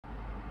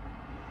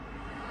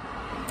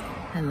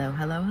Hello,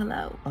 hello,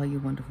 hello, all you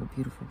wonderful,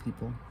 beautiful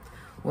people.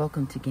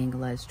 Welcome to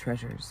Gangalized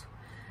Treasures.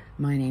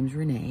 My name's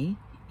Renee,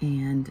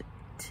 and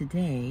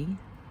today,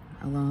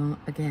 I'm alone,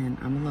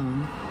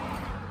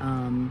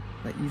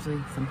 but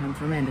usually sometimes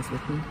Amanda's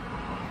with me.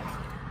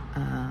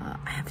 I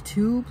have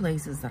two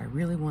places that I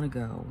really want to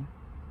go,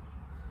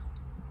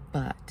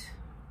 but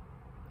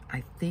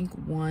I think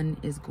one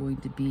is going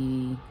to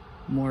be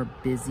more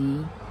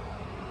busy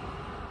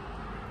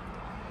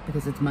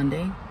because it's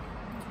Monday.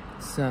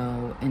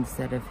 So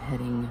instead of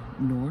heading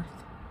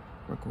north,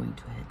 we're going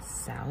to head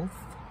south.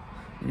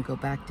 I'm going to go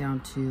back down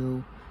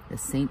to the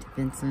St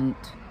Vincent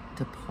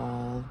De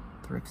Paul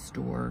thrift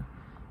store,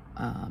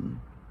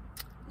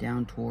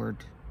 down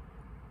toward,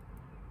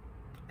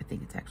 I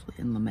think it's actually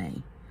in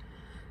LeMay.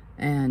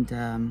 And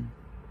I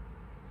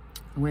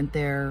went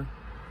there,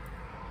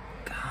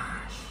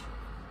 gosh,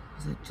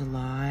 was it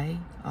July,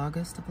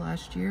 August of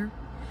last year,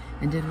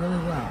 and did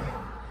really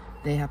well.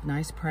 They have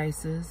nice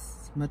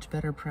prices, much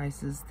better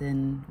prices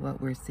than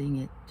what we're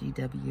seeing at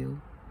GW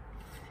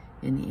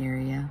in the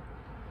area,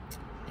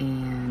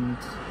 and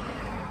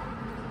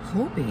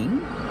hoping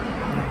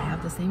that I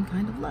have the same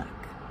kind of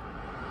luck.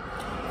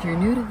 If you're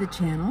new to the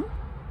channel,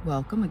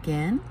 welcome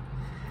again.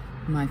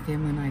 My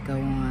family and I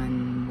go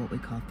on what we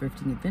call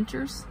thrifting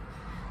adventures.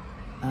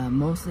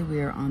 Mostly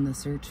we are on the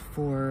search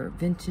for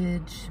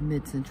vintage,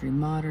 mid-century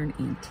modern,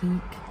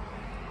 antique.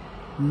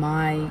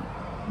 My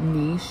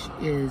niche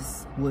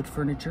is wood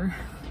furniture.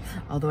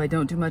 Although I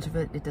don't do much of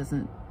it, it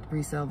doesn't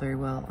resell very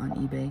well on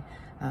eBay.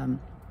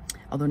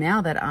 Although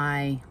now that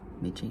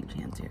let me change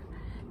hands here.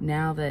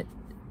 Now that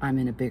I'm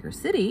in a bigger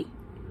city,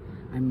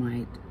 I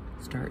might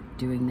start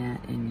doing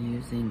that and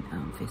using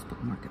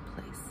Facebook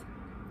Marketplace.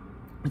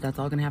 But that's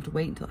all gonna have to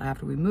wait until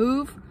after we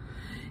move.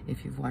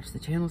 If you've watched the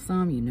channel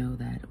some, you know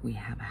that we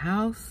have a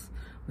house.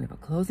 We have a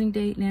closing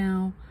date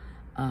now.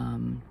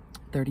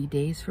 30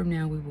 days from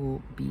now, we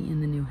will be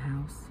in the new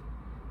house.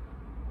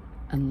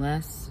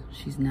 Unless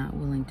she's not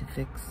willing to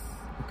fix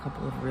a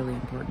couple of really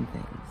important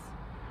things.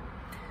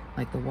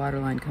 Like the water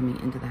line coming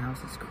into the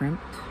house is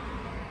crimped,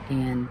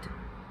 and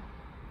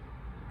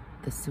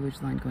the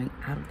sewage line going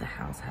out of the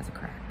house has a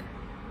crack.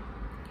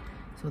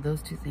 So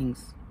those two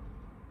things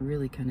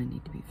really kind of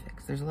need to be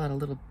fixed. There's a lot of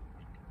little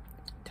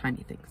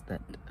tiny things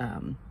that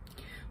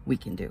we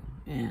can do,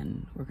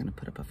 and we're gonna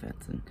put up a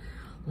fence. And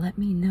let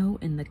me know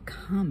in the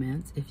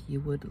comments if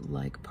you would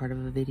like part of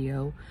a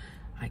video.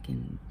 I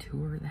can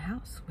tour the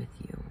house with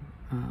you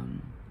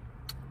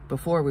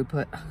before we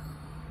put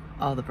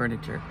all the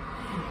furniture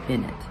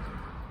in it.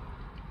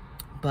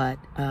 But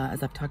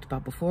as I've talked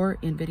about before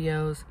in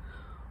videos,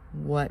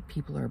 what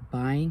people are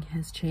buying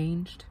has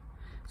changed.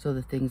 So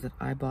the things that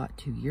I bought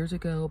 2 years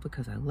ago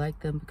because I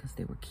liked them, because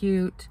they were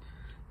cute,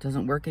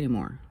 doesn't work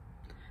anymore.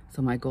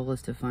 So my goal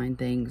is to find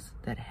things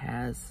that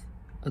has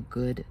a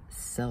good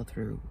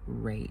sell-through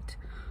rate,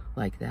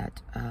 like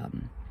that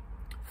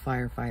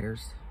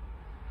firefighter's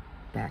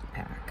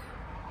backpack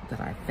that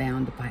I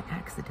found by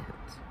accident,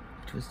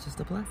 which was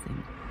just a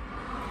blessing.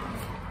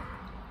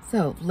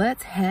 So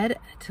let's head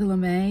to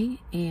LeMay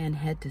and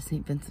head to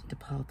St Vincent De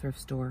Paul thrift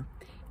store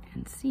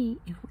and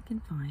see if we can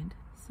find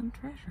some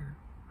treasure.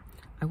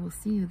 I will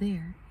see you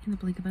there in the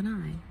blink of an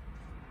eye.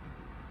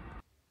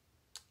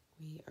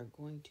 We are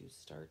going to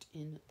start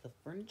in the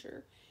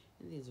furniture,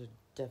 and these are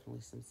definitely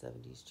some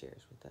 70s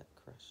chairs with that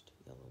crushed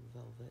yellow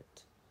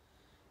velvet.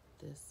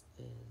 This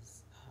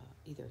is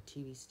either a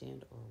TV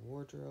stand or a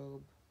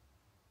wardrobe.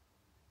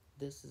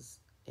 This is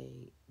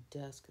a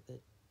desk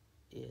that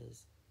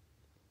is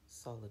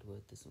solid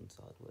wood. This one's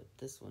solid wood.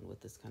 This one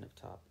with this kind of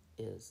top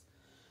is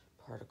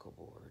particle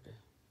board.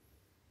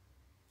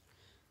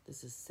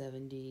 This is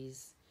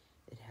 70s.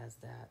 It has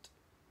that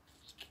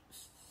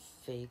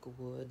fake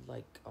wood,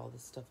 like all the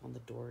stuff on the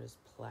door is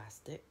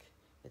plastic.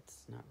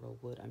 It's not real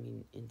wood. I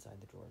mean,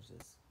 inside the drawers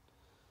is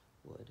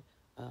wood.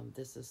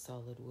 This is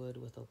solid wood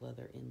with a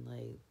leather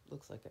inlay.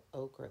 Looks like an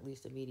oak, or at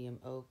least a medium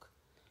oak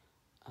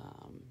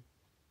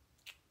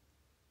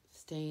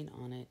stain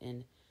on it.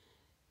 And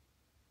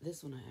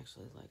this one I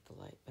actually like the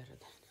light better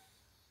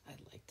than I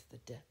liked the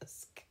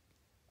desk.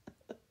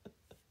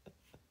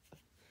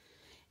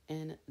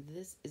 And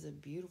this is a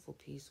beautiful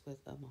piece with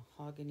a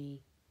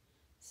mahogany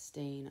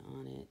stain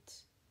on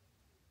it.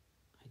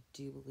 I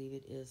do believe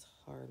it is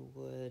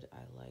hardwood.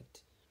 I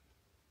liked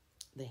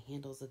the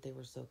handles, that they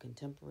were so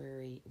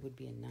contemporary. It would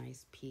be a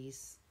nice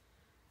piece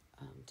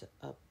to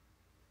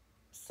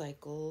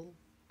upcycle.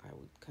 I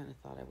would kind of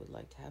thought I would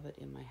like to have it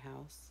in my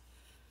house.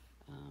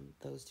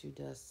 Those two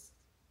desks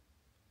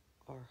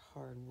are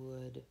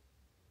hardwood.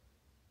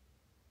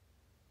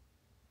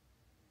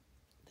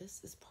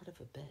 This is part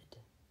of a bed.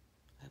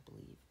 I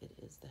believe it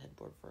is the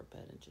headboard for a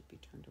bed and should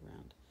be turned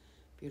around.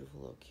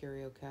 Beautiful little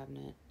curio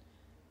cabinet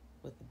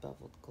with the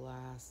beveled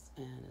glass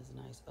and is a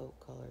nice oak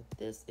color.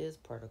 This is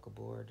particle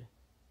board.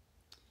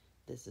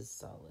 This is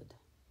solid.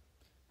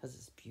 Has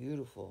this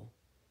beautiful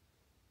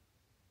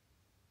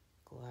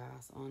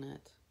glass on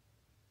it.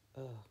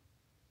 Oh,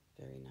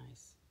 very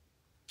nice.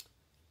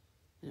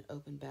 An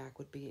open back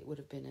would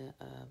have been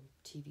a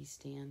TV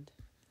stand.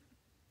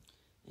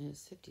 And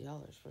it's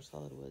 $50 for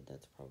solid wood.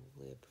 That's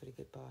probably a pretty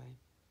good buy.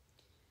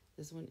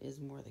 This one is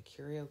more the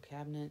curio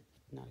cabinet.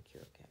 Not a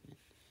curio cabinet.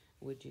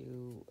 Would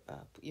you,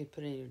 you'd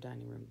put it in your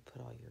dining room,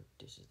 put all your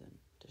dishes in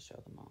to show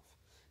them off.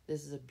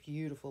 This is a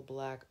beautiful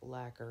black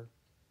lacquer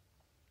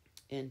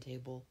end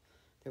table.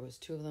 There was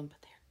 2 of them,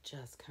 but they're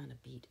just kind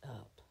of beat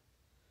up.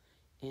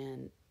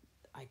 And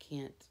I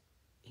can't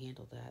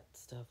handle that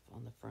stuff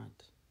on the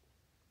front.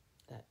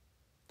 That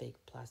fake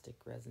plastic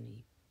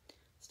resiny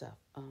stuff.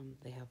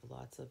 They have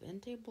lots of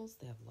end tables.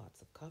 They have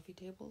lots of coffee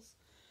tables.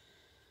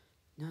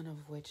 None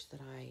of which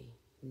that I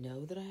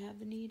know that I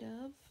have a need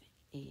of.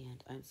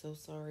 And I'm so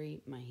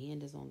sorry. My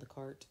hand is on the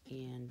cart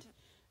and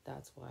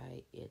that's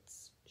why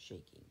it's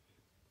shaking.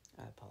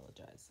 I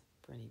apologize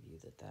for any of you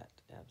that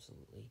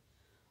absolutely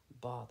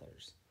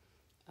bothers.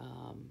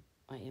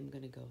 I am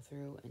going to go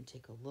through and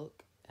take a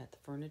look at the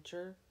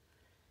furniture.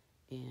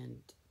 And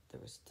there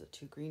was the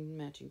 2 green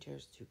matching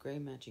chairs, 2 gray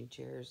matching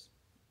chairs.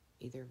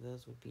 Either of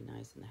those would be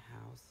nice in the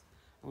house.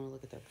 I want to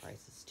look at their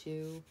prices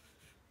too.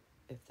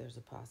 If there's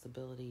a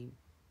possibility,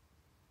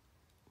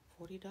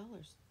 $40.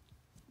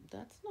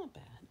 That's not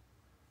bad.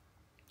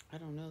 I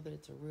don't know that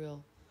it's a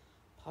real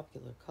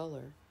popular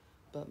color,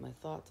 but my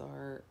thoughts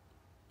are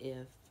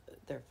if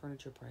their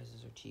furniture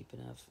prices are cheap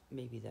enough,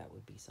 maybe that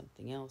would be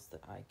something else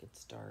that I could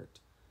start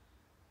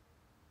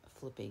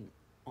flipping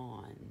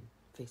on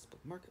Facebook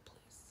Marketplace.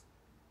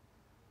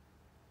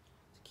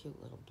 It's a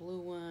cute little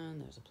blue one.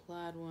 There's a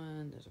plaid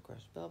one. There's a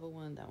crushed velvet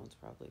one. That one's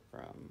probably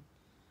from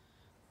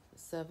the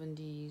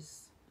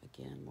 70s.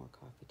 Again, more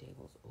coffee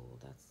tables. Oh,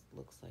 that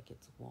looks like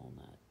it's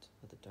walnut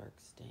with a dark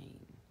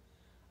stain.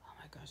 Oh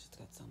my gosh, it's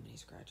got so many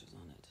scratches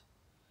on it.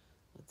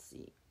 Let's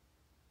see.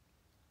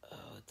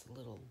 Oh, it's a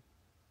little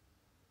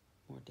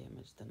more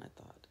damaged than I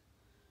thought.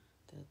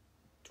 The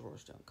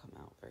drawers don't come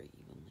out very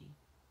evenly.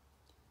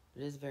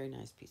 It is a very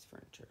nice piece of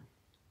furniture.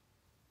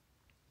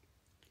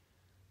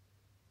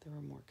 There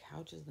were more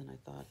couches than I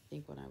thought. I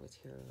think when I was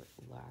here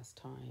last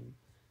time,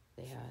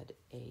 they had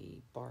a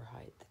bar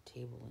height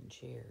table and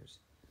chairs.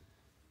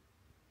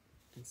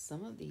 And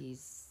some of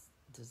these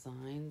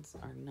designs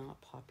are not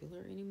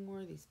popular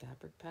anymore, these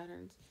fabric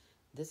patterns.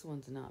 This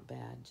one's not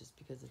bad just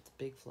because it's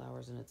big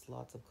flowers and it's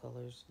lots of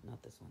colors.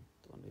 Not this one,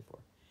 the one before.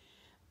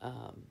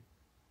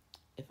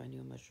 If I knew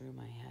how much room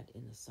I had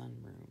in the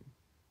sunroom.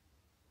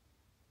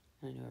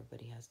 And I know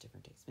everybody has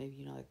different tastes. Maybe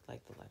you know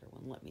like the lighter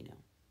one, let me know.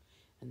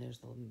 And there's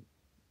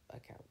a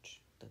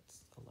couch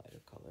that's a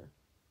lighter color.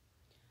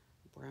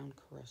 Brown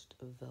crushed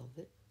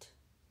velvet.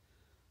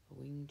 A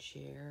wing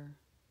chair.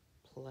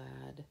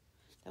 Plaid.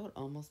 That would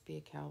almost be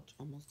a couch,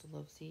 almost a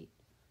love seat.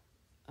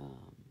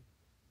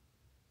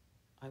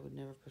 I would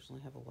never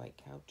personally have a white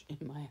couch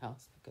in my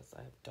house because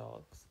I have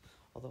dogs.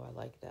 Although I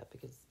like that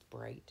because it's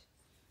bright.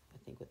 I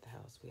think with the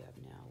house we have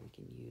now, we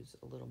can use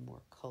a little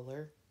more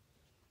color.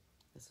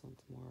 This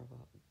one's more of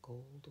a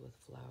gold with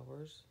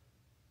flowers.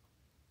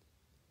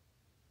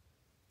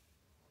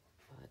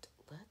 But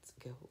let's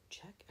go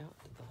check out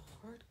the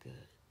hard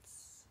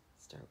goods.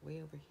 Start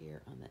way over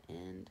here on the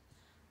end.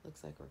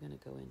 Looks like we're going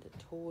to go into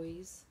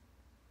toys.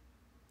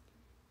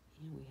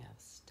 And we have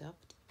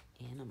stuffed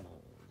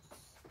animals,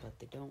 but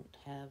they don't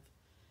have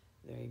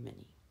very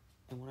many.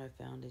 And what I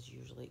found is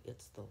usually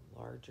it's the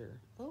larger,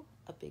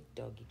 a big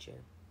doggy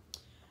chair.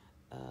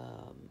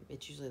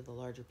 It's usually the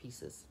larger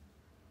pieces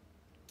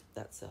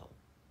that sell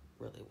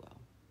really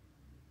well.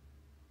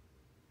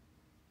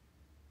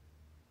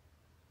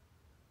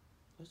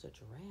 There's a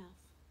giraffe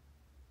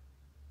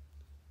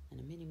and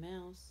a Minnie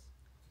Mouse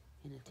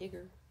and a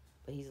Tigger,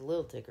 but he's a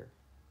little Tigger.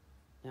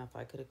 Now, if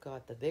I could have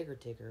got the bigger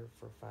Tigger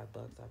for $5,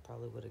 I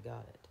probably would have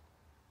got it.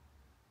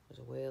 There's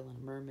a whale and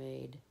a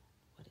mermaid.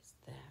 What is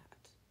that?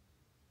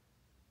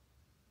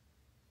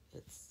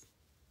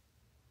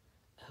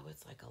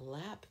 It's like a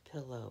lap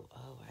pillow.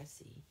 Oh, I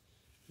see.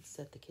 You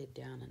set the kid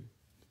down and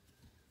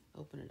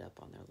open it up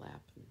on their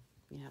lap, and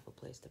you have a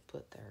place to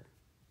put their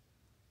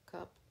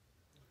cup.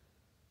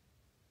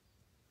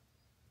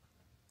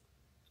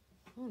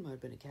 Oh, it might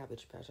have been a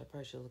Cabbage Patch. I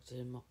probably should have looked at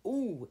him.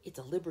 Oh, it's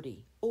a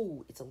Liberty.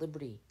 Oh, it's a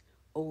Liberty.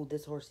 Oh,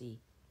 this horsey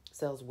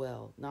sells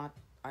well.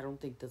 I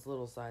don't think this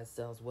little size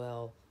sells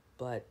well,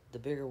 but the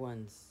bigger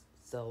ones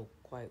sell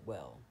quite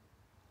well.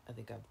 I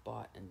think I've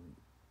bought and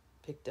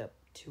picked up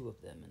 2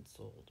 of them and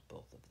sold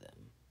both of them.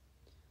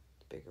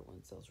 The bigger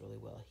one sells really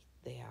well.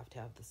 They have to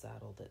have the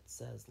saddle that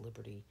says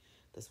Liberty.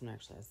 This one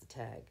actually has the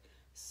tag.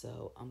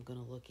 So I'm going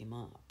to look him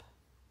up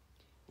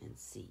and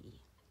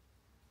see.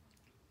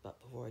 But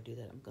before I do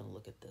that, I'm going to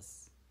look at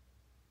this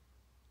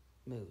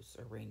moose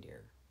or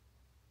reindeer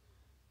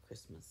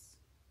Christmas.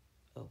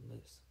 Oh,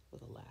 moose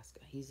with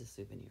Alaska. He's a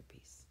souvenir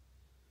piece.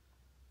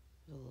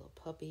 There's a little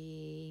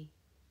puppy,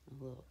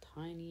 a little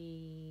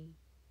tiny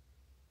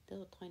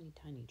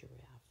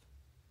giraffe,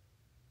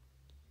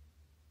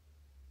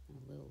 and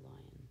a little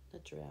lion.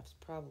 That giraffe's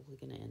probably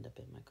going to end up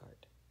in my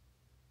cart.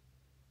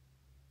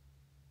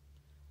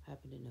 I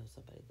happen to know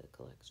somebody that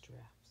collects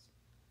giraffes.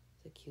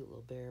 It's a cute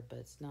little bear, but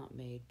it's not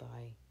made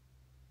by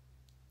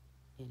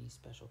any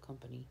special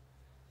company.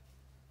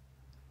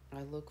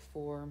 I look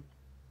for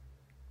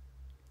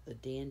the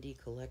dandy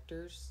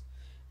collectors.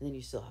 And then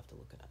you still have to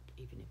look it up,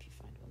 even if you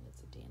find one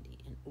that's a dandy.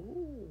 And,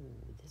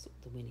 ooh, this is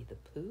the Winnie the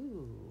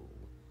Pooh,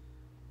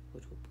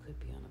 which could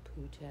be on a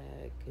Pooh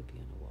tag, could be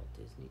on a Walt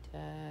Disney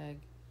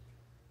tag.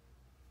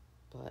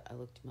 But I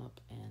looked him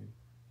up, and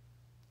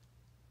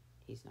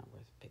he's not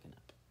worth picking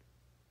up.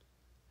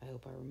 I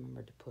hope I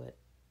remembered to put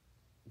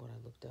what I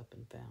looked up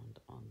and found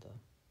on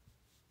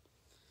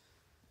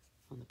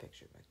the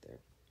picture back there.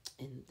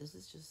 And this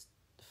is just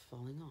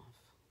falling off.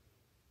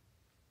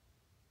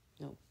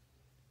 Nope.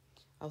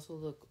 I also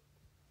look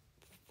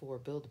for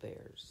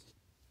Build-A-Bears.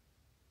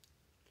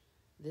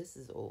 This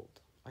is old.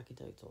 I can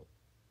tell you it's old.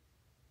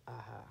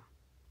 Aha.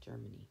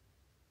 Germany.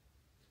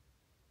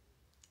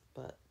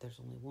 But there's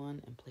only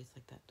one, and places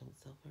like that don't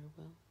sell very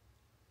well.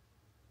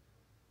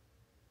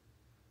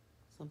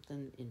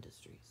 Something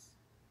Industries.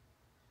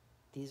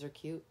 These are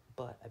cute,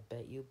 but I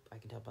bet you, I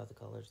can tell by the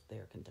colors, they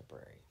are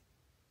contemporary.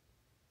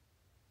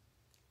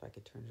 If I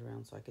could turn it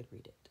around so I could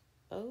read it.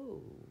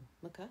 Oh,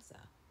 Mikasa.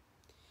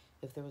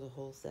 If there was a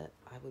whole set,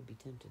 I would be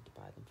tempted to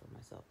buy them for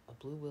myself. A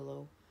blue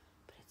willow,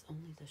 but it's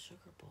only the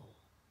sugar bowl.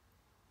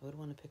 I would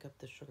want to pick up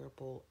the sugar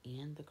bowl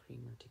and the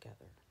creamer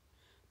together.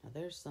 Now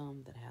there's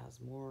some that has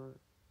more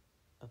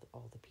of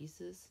all the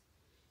pieces,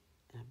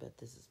 and I bet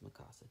this is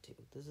Mikasa too.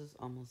 This is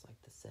almost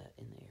like the set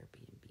in the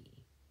Airbnb.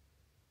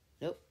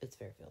 Nope, it's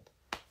Fairfield.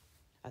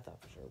 I thought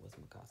for sure it was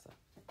Mikasa.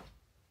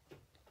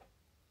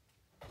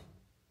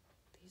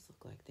 These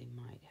look like they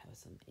might have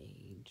some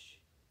age,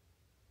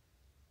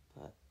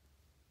 but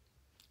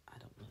I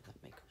don't know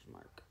that maker's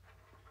mark.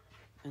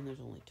 And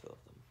there's only 2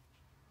 of them.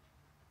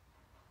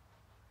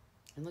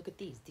 And look at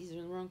these. These are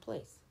in the wrong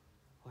place.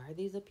 Why are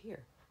these up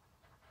here?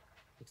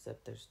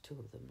 Except there's 2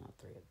 of them, not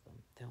 3 of them.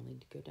 They'll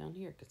need to go down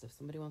here, because if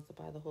somebody wants to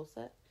buy the whole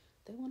set,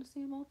 they want to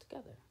see them all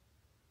together.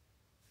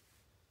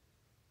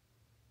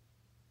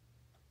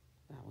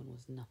 That one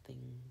was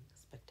nothing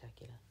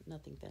spectacular,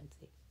 nothing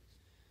fancy.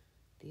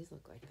 These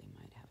look like they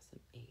might have some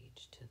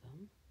age to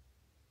them,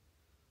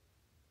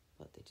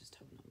 but they just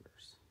have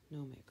numbers.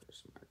 No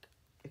maker's mark,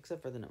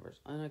 except for the numbers.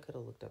 And I could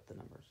have looked up the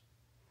numbers.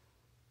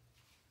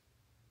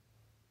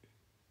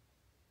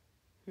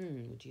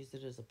 Would you use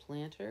it as a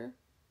planter?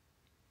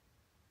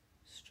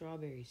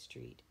 Strawberry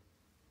Street,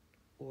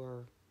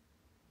 or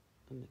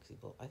a mixie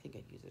bowl. I think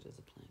I'd use it as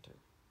a planter.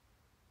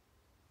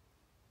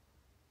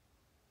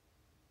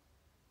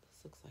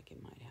 This looks like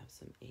it might have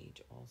some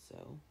age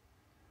also.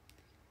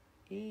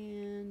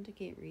 And I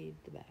can't read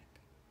the back.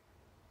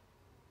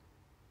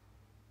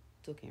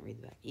 Still can't read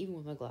the back, even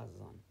with my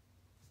glasses on.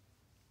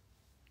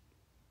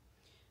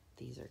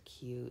 These are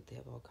cute. They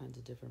have all kinds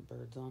of different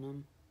birds on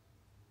them.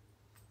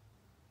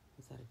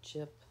 Is that a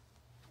chip?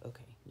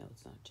 Okay, no,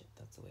 it's not a chip.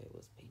 That's the way it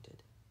was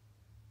painted.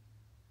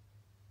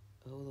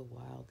 Oh, the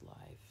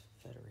Wildlife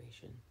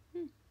Federation.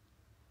 I'm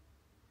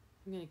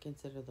going to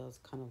consider those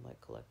kind of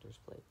like collector's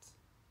plates.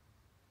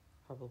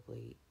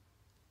 Probably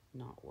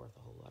not worth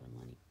a whole lot of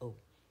money. Oh,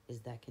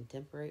 is that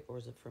contemporary or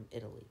is it from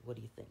Italy? What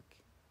do you think?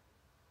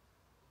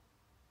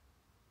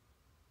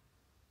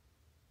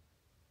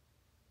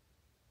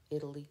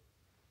 Italy.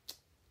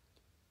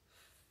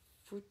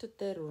 Frutta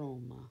di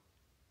Roma.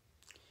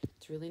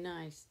 It's really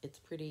nice. It's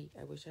pretty.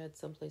 I wish I had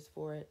someplace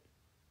for it.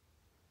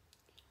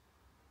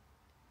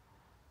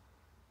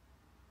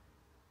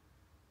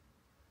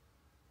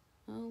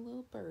 Oh,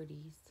 little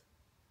birdies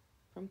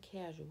from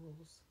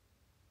Casuals.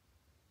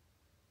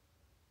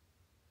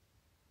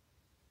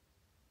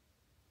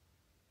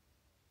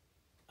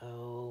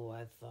 Oh,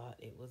 I thought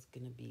it was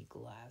going to be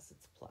glass.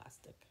 It's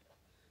plastic.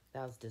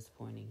 That was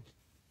disappointing.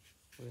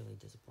 Really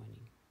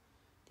disappointing.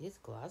 These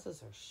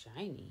glasses are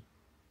shiny.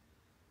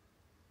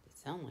 They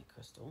sound like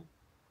crystal.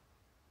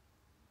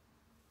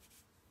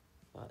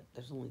 But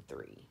there's only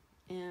 3.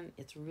 And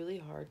it's really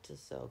hard to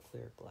sell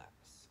clear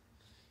glass,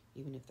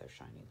 even if they're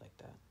shiny like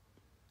that.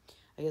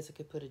 I guess I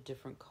could put a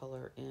different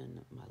color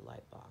in my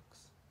light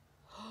box.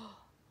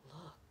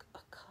 Look, a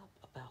cup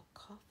about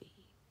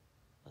coffee.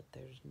 But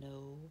there's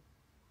no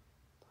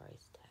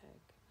price tag.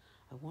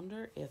 I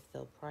wonder if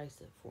they'll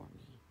price it for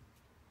me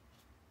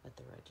at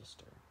the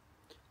register.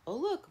 Oh,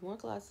 look, more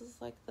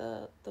glasses like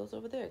those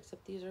over there,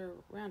 except these are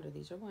rounder.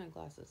 These are wine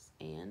glasses.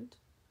 And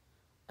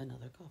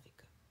another coffee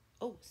cup.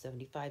 Oh,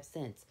 75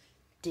 cents.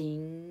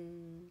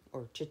 Ding,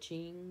 or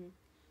cha-ching.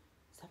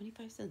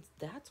 75 cents.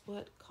 That's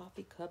what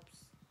coffee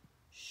cups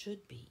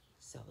should be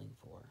selling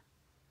for.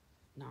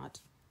 Not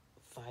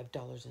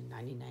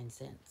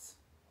 $5.99.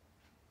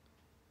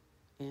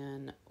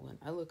 And when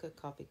I look at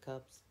coffee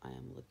cups, I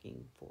am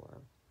looking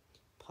for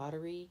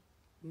pottery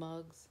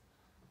mugs.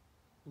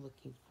 I'm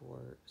looking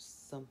for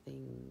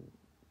something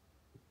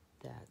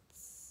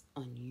that's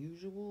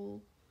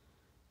unusual,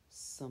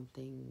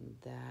 something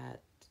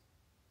that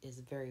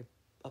is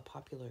a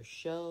popular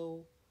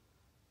show,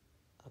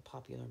 a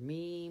popular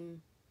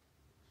meme,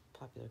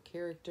 popular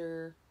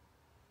character.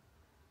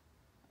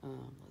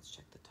 Let's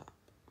check the top.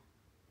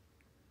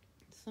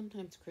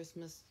 Sometimes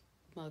Christmas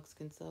mugs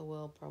can sell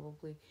well,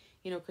 probably.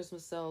 You know,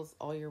 Christmas sells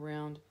all year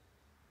round,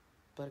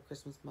 but a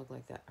Christmas mug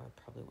like that, I would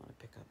probably want to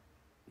pick up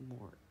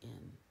more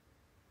in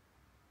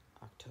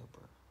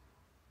October.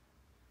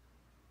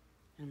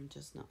 I'm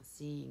just not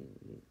seeing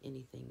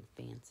anything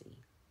fancy.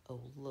 Oh,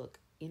 look.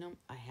 You know,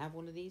 I have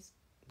one of these.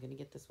 I'm going to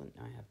get this one.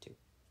 No, I have two.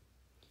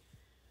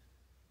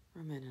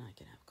 Roman and I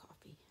can have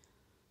coffee.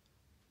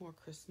 More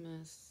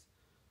Christmas,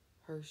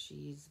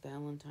 Hershey's,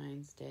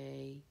 Valentine's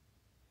Day.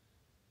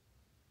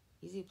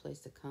 Easy place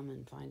to come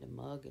and find a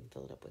mug and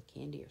fill it up with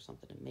candy or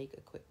something and make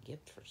a quick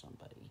gift for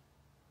somebody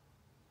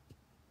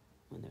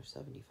when they're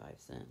 75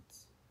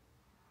 cents.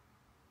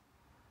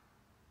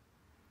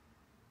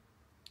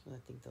 Well, I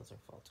think those are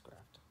false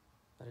craft,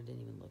 but I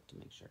didn't even look to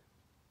make sure.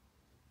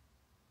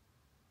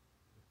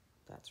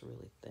 That's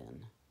really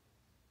thin.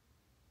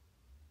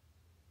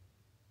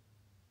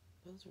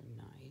 Those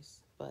are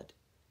nice, but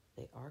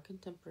they are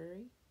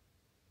contemporary,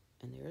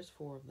 and there is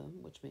 4 of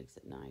them, which makes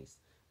it nice,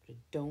 but I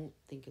don't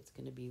think it's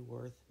going to be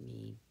worth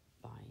me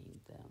buying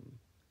them.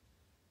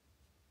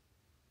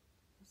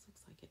 This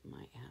looks like it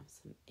might have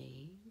some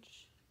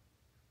age.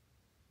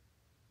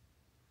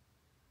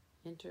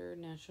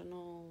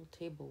 International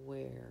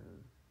tableware.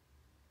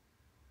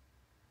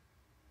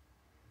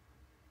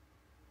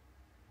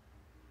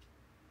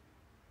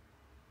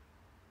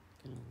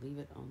 Gonna leave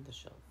it on the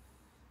shelf.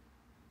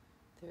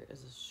 There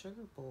is a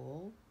sugar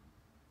bowl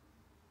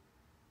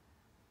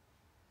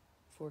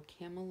for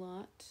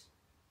Camelot.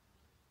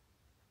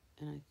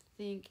 And I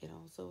think it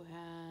also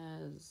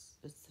has,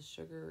 it's the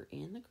sugar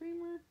and the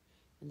creamer.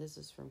 And this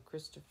is from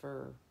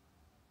Christopher,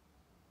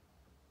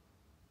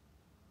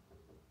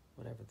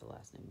 whatever the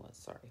last name was.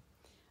 Sorry,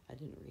 I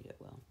didn't read it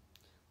well.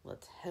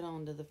 Let's head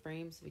on to the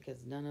frames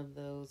because none of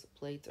those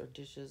plates or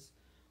dishes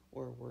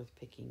were worth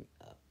picking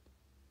up.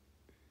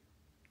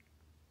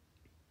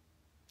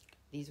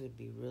 These would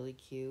be really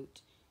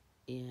cute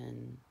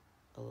in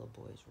a little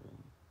boy's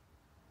room.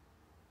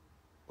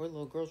 Or a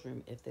little girl's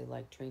room if they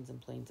like trains and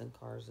planes and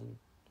cars and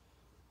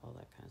all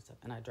that kind of stuff.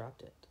 And I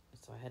dropped it.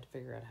 So I had to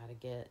figure out how to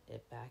get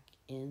it back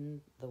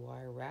in the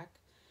wire rack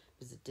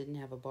because it didn't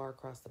have a bar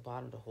across the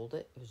bottom to hold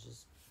it. It was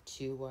just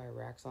 2 wire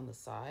racks on the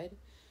side.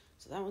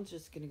 So that one's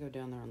just going to go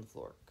down there on the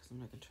floor because I'm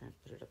not going to try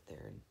and put it up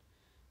there and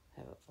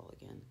have it fall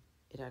again.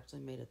 It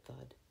actually made a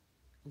thud.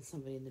 And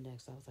somebody in the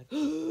next aisle was like,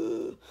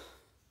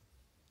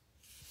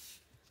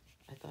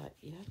 I thought,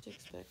 you have to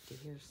expect to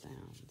hear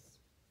sounds.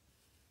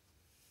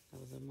 That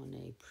was a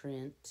Monet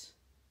print.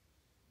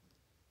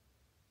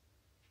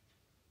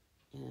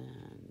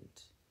 And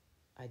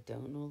I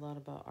don't know a lot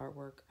about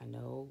artwork. I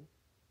know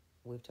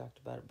we've talked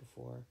about it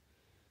before.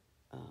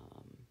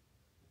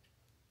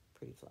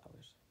 Pretty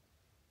flowers.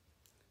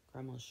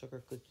 Grandma's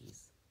sugar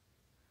cookies.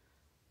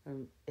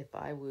 If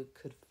I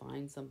could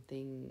find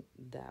something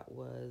that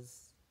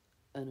was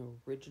an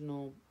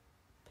original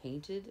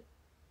painted,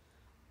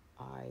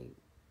 I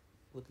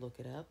would look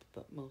it up,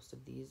 but most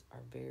of these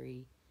are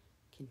very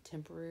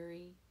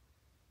contemporary,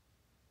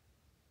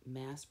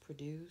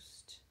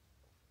 mass-produced,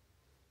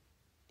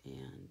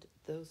 and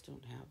those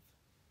don't have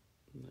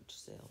much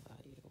sale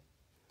value.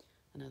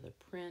 Another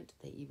print,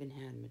 they even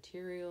had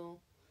material,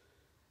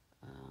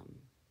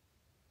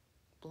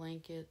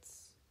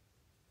 blankets,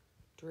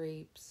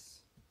 drapes,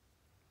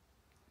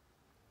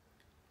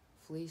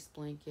 fleece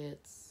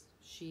blankets,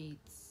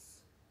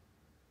 sheets.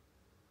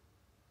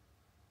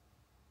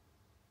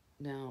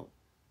 Now,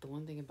 the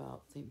one thing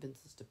about St.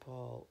 Vincent De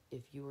Paul,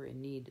 if you are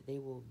in need, they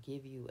will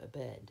give you a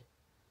bed.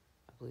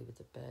 I believe it's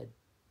a bed,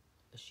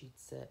 a sheet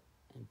set,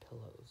 and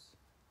pillows.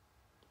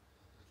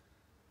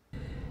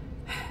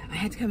 I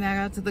had to come back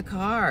out to the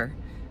car.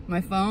 My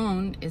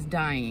phone is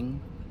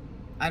dying.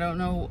 I don't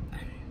know.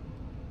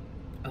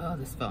 Oh,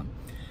 this phone.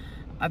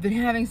 I've been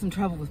having some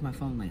trouble with my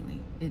phone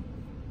lately. It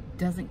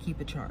doesn't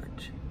keep a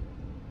charge.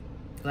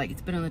 Like,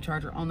 it's been on the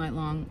charger all night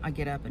long. I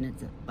get up and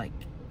it's at like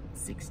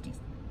 67%.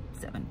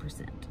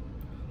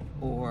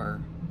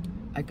 Or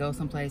I go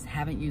someplace,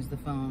 haven't used the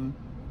phone,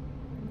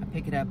 I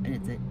pick it up and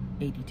it's at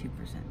 82%.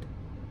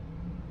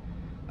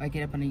 I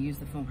get up and I use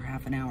the phone for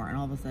half an hour and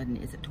all of a sudden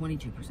it's at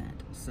 22%.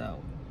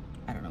 So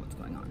I don't know what's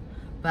going on.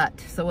 But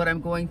so what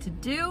I'm going to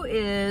do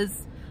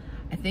is,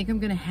 I think I'm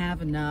gonna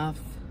have enough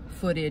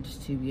footage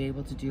to be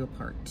able to do a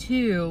part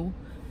 2.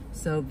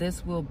 So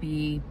this will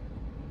be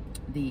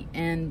the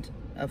end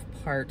of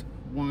part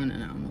 1,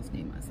 and I almost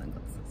need my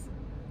sunglasses.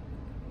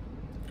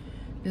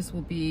 This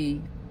will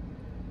be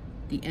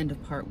the end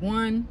of part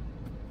 1,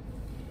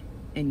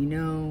 and you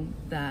know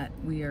that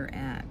we are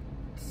at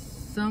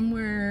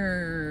somewhere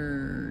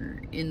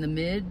in the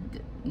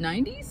mid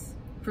 90s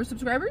for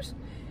subscribers,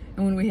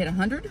 and when we hit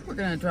 100 we're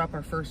gonna drop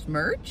our first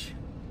merch,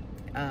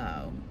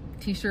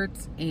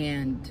 t-shirts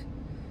and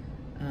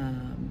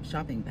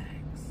shopping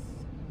bags,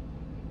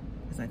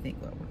 is I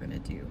think what we're gonna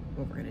do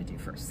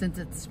first, since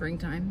it's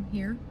springtime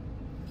here.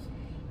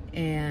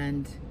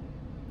 And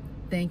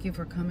thank you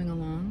for coming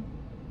along.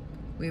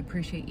 We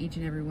appreciate each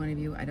and every one of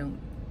you.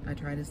 I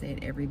try to say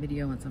it every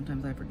video, and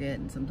sometimes I forget,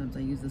 and sometimes I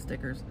use the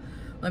stickers.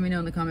 Let me know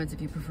in the comments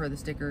if you prefer the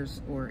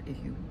stickers or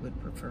if you would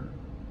prefer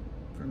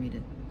for me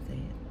to say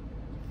it.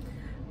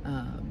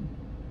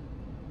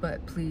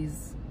 But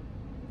please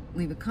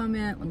leave a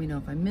comment. Let me know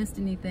if I missed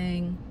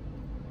anything.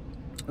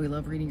 We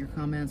love reading your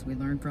comments. We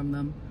learn from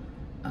them.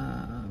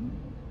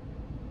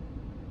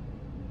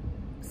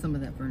 Some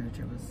of that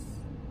furniture was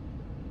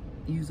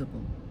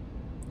usable,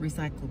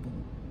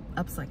 recyclable,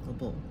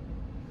 upcyclable.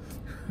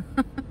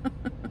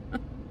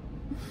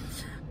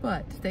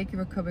 But thank you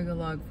for coming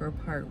along for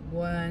part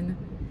 1.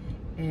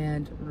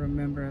 And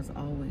remember, as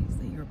always,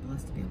 that you're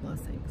blessed to be a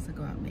blessing. So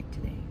go out and make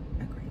today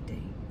a great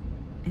day.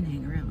 And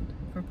hang around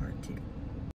for part 2.